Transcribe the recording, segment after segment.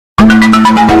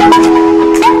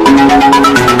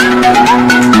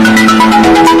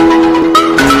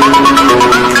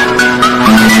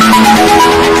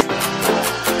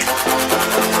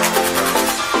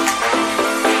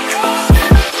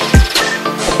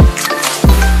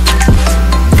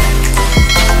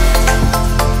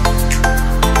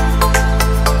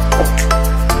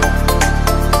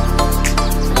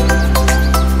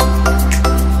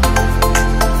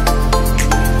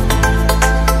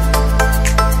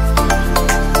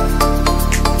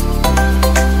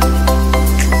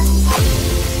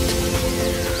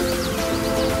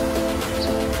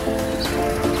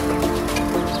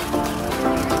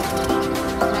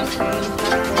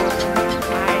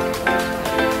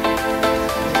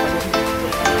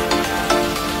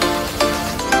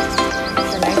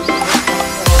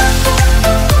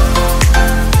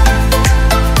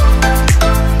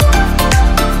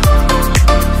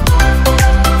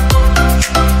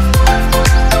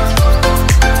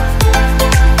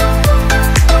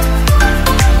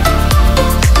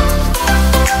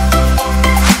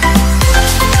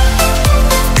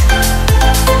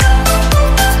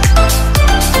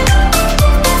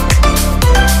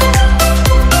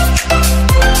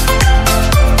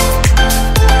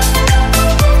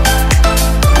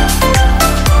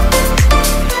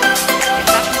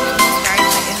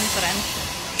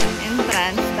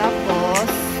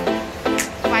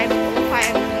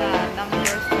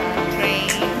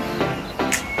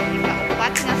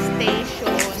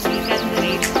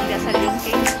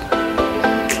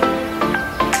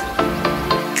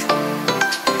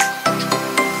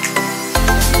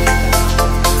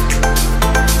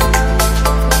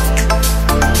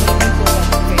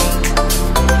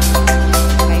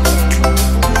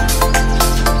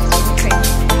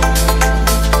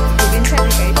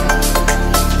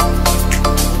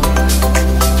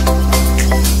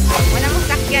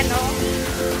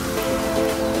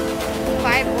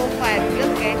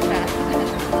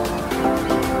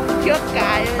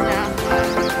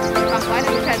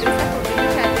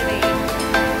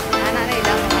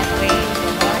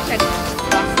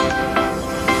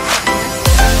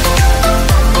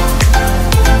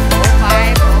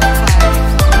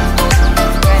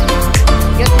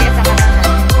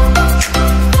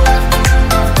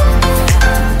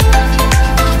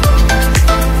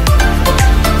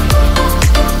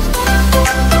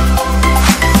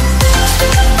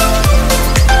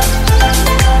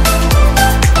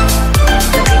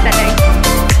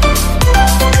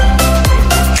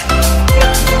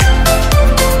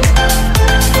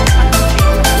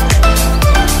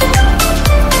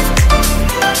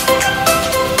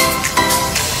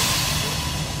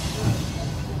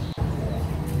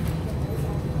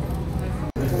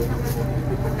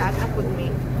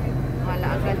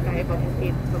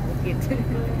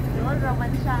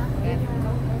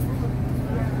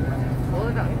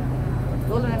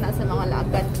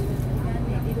Malagan.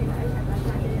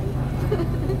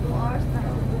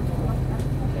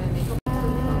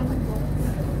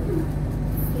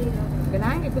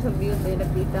 Ganahin ko sa view tayo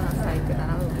nagdita nga side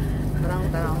ka.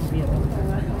 Parang view.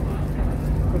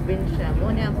 Probinsya.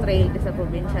 Muna ang trail sa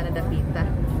probinsya na dapita.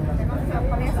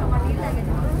 Pareha sa Manila.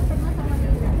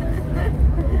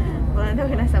 Wala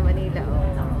daw nasa Manila.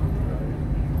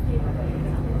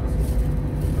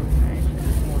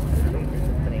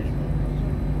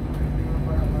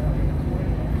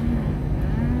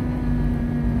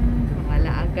 Mga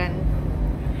laagan.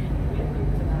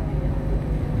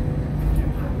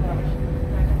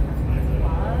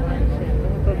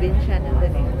 Probinsya na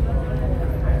doon eh.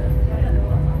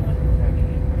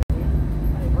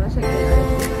 Wala siya kaya.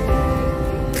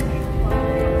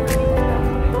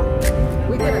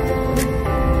 Wait na natin.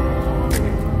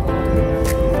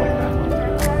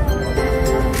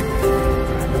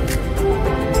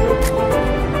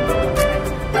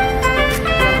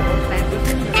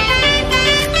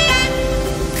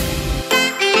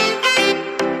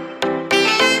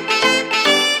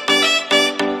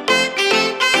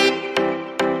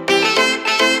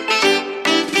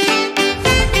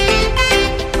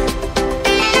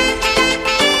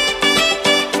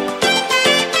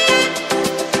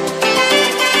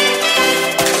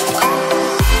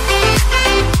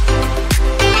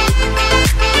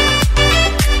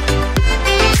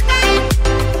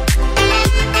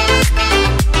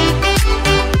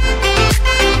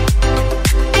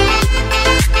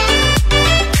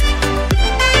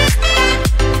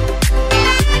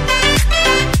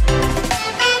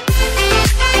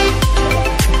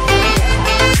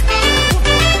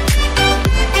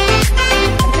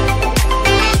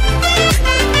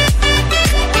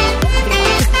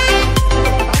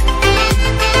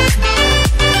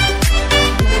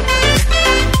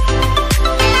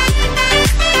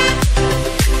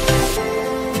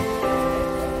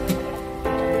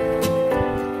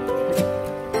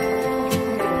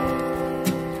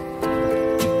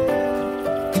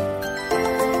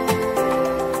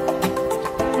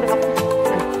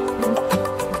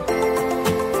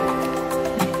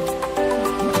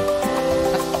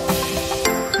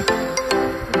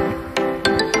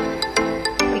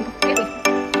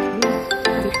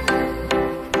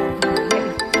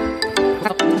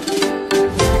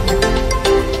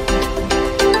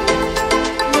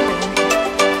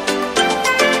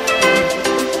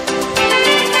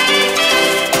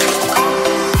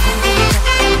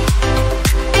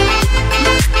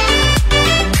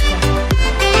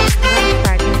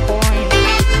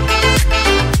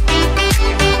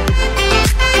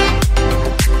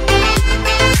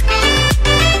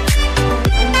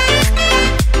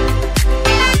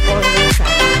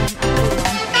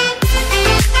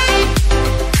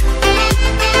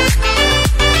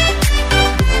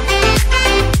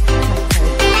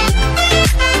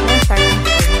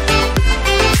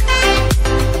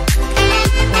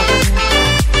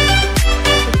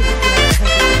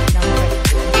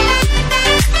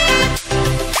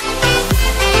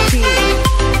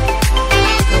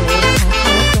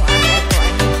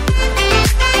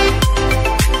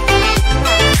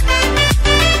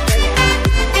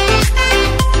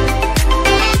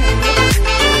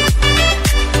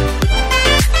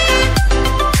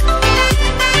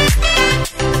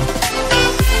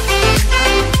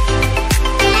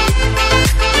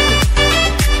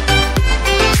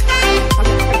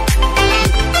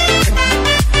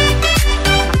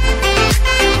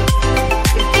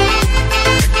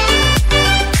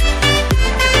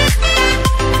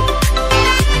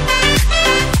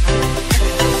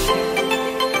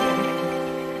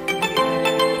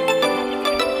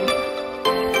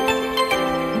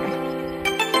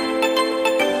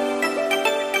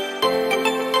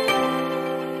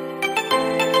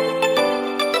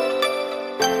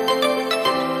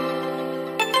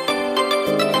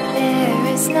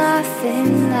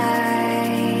 nothing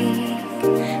like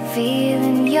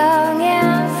feeling young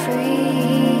and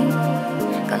free.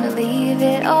 Gonna leave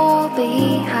it all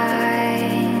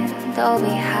behind, all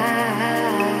behind.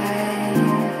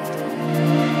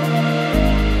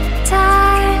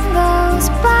 Time goes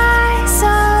by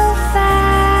so fast.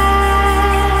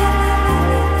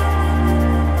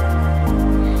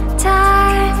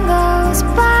 Time goes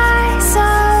by so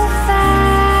fast.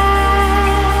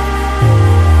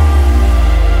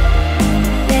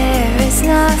 There is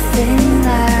nothing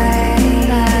like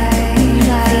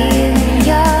feeling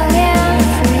young and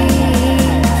free.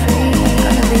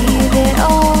 Gonna leave it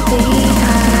all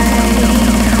behind.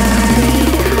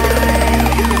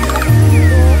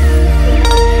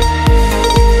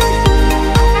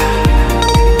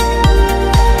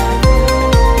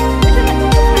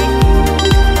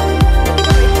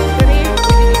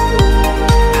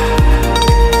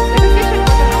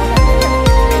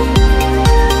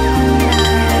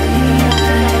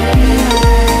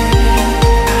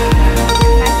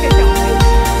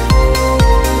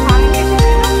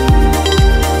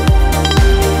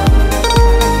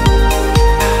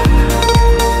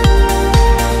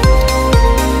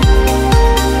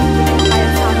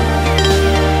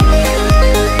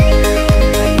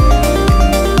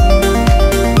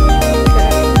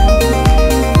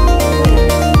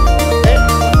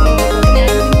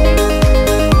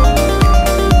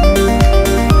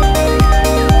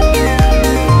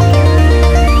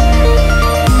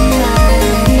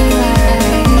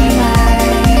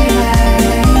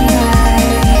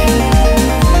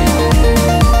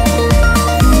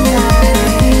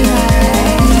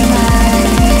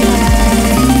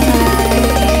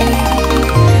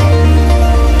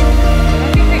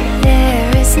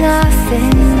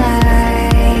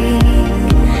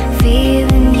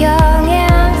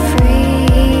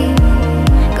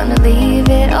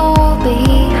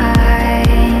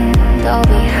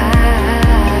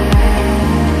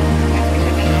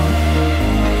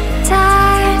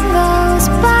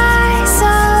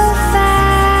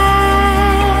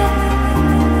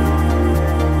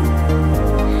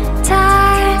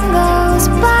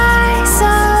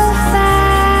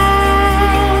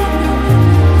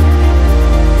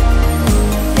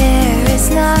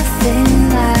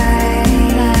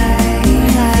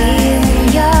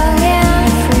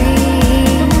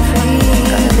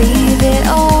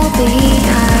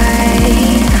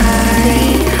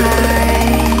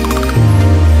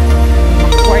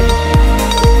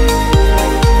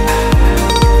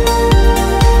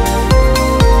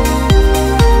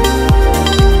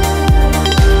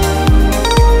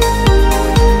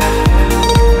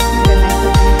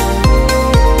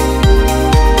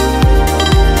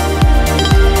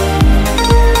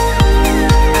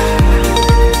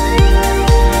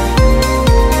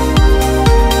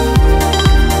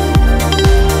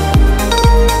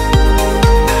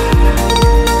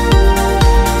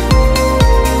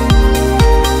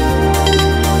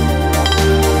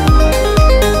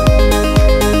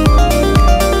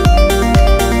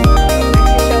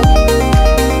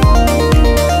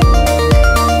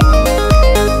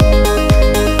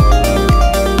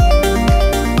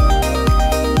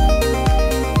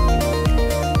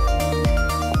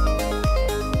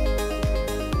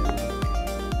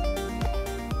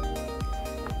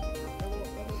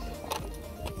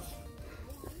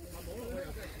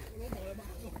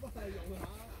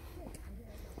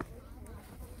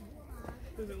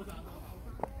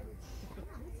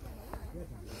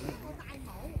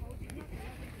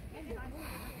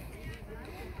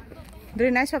 Very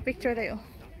nice pa picture tayo.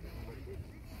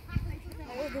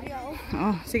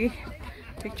 Oh, sige.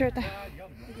 Picture ta.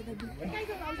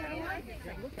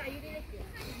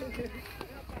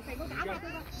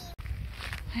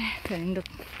 Ay,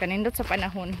 kanindot sa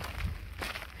panahon.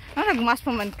 Nagmas pa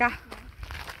man ka.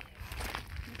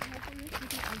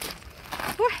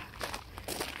 Wah.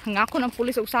 Ngako ng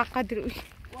pulis og saka diri.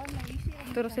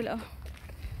 Turo sila oh.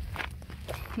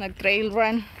 Nag-trail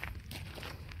run.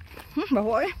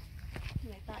 Baho eh.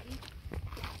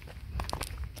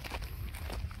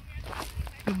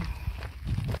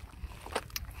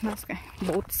 Mas kay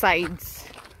both sides.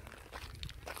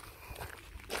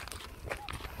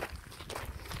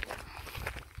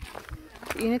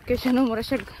 Init kay siya no, mura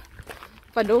siya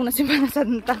padong na si Mana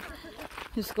Santa.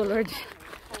 Diyos ko Lord.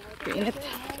 Init.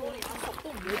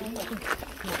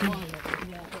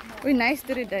 Uy, nice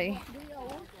diri day.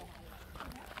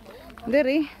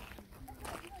 Diri.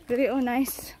 Diri, oh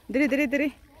nice. Diri. Diri.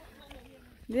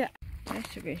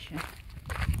 Nice siya.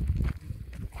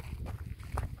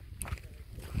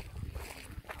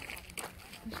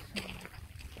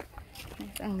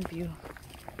 Nice ang view.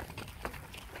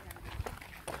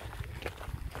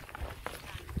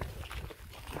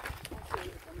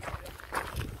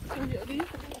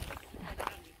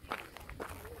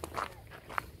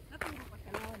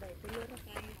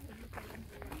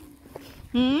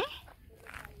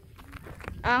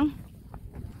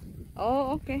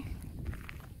 Oh, okay.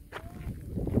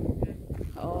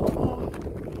 Oh.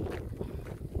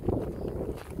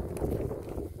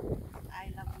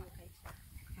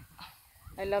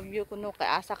 I love you kuno kay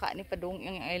asa ka ni padung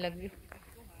yung I love you.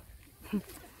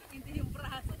 Hindi yung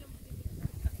braso yung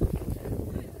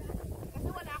kasi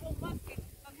wala akong mask eh.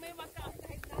 Pag may mask ka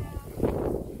kahit na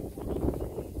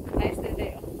Nice din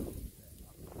day oh.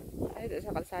 Ay, sa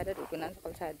kalsada, dugunan sa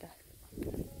kalsada.